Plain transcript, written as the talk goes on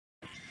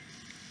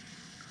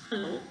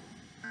Hello,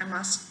 I'm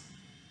asked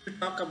to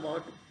talk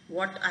about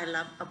what I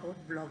love about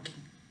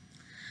blogging.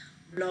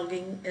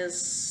 Blogging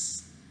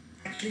is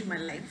actually my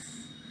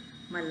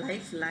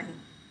lifeline.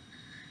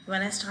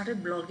 When I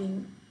started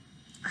blogging,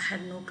 I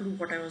had no clue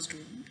what I was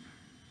doing.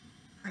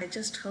 I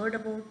just heard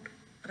about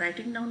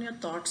writing down your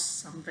thoughts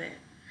somewhere,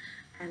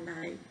 and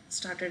I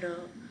started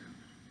a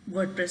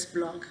WordPress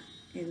blog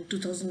in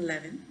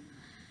 2011,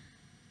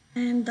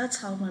 and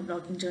that's how my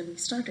blogging journey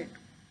started.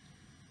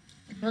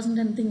 It wasn't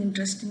anything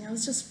interesting. I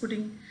was just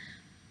putting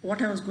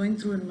what I was going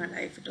through in my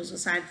life. It was a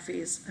sad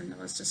phase, and I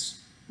was just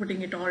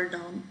putting it all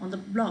down on the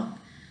blog.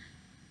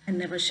 I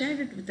never shared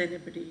it with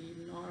anybody,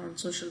 nor on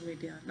social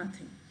media,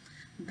 nothing.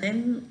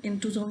 Then in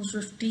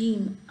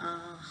 2015,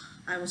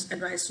 I was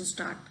advised to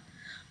start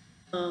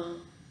a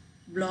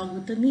blog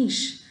with a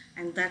niche,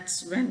 and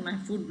that's when my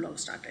food blog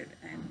started.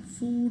 And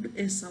food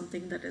is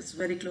something that is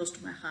very close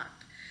to my heart.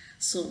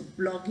 So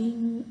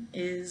blogging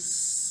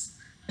is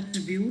a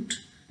tribute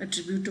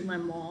to my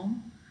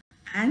mom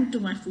and to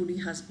my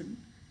foodie husband.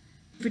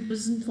 If it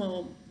wasn't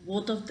for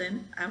both of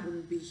them, I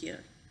wouldn't be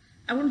here.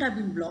 I wouldn't have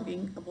been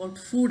blogging about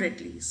food at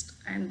least.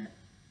 And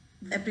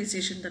the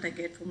appreciation that I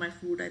get for my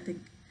food, I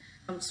think,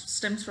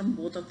 stems from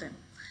both of them.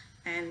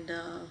 And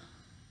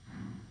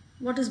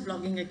what is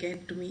blogging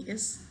again to me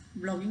is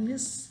blogging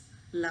is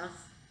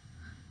love,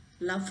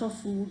 love for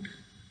food,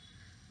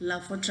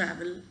 love for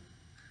travel,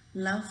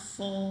 love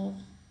for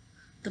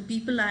the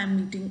people I am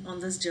meeting on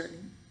this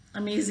journey.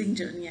 Amazing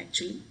journey,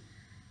 actually.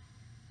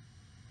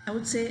 I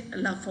would say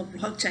love for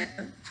blog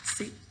chatter.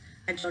 See,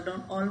 I jot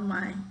down all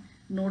my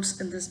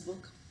notes in this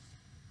book.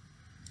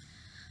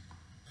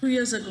 2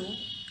 years ago,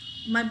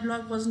 my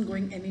blog wasn't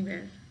going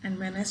anywhere, and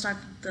when I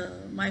started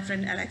the My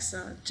Friend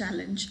Alexa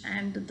challenge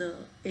and the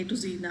A to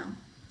Z now,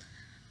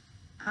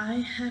 I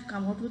have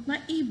come out with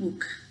my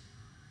ebook,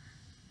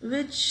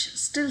 which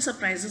still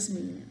surprises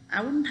me.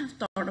 I wouldn't have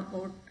thought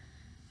about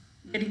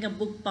getting a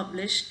book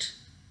published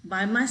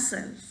by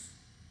myself.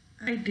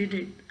 I did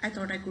it. I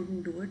thought I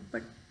couldn't do it,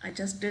 but I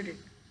just did it.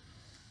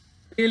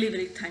 Really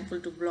very thankful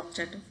to Blog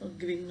Chatter for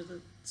giving me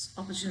this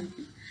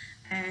opportunity.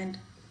 And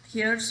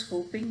here's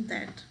hoping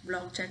that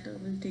Blog Chatter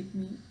will take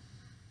me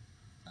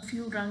a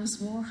few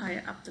rungs more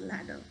higher up the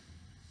ladder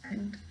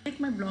and take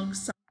my blog.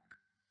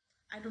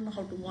 I don't know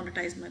how to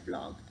monetize my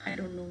blog. I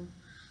don't know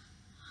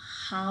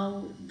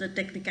how the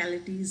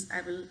technicalities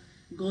I will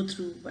go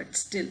through, but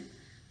still.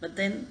 But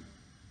then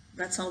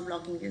that's how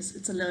blogging is.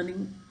 It's a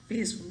learning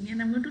phase for me, and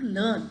I'm going to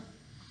learn.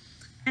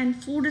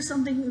 And food is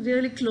something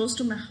really close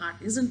to my heart,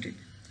 isn't it?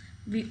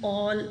 We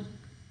all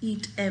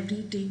eat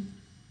every day,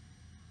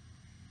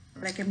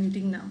 like I'm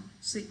eating now.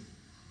 See,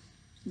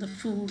 the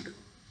food,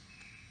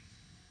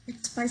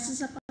 it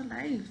spices up our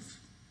life.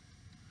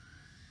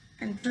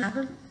 And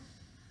travel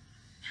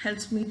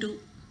helps me to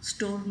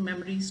store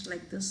memories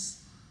like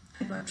this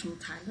I got from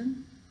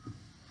Thailand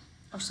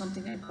or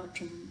something I got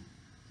from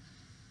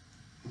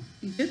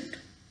Egypt.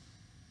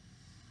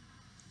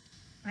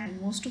 And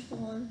most of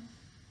all,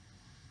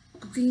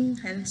 cooking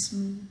helps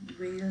me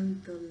wear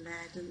the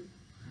ladle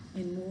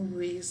in more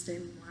ways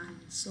than one.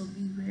 So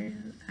beware,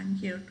 I'm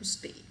here to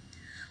stay.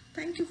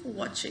 Thank you for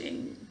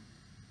watching.